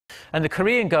And the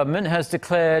Korean government has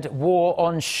declared war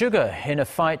on sugar in a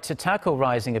fight to tackle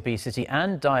rising obesity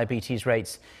and diabetes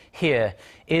rates here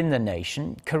in the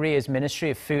nation. Korea's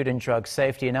Ministry of Food and Drug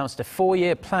Safety announced a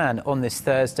 4-year plan on this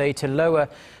Thursday to lower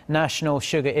national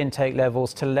sugar intake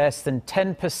levels to less than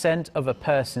 10% of a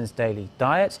person's daily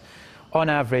diet. On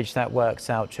average, that works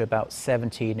out to about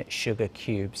 17 sugar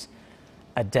cubes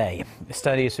a day.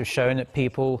 Studies have shown that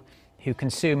people who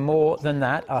consume more than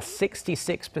that are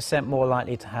 66% more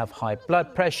likely to have high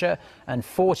blood pressure and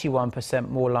 41%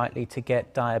 more likely to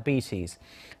get diabetes.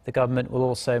 The government will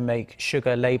also make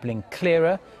sugar labelling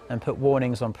clearer and put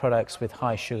warnings on products with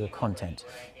high sugar content.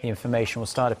 The information will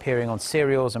start appearing on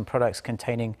cereals and products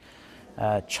containing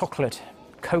chocolate,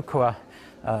 cocoa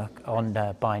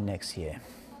by next year.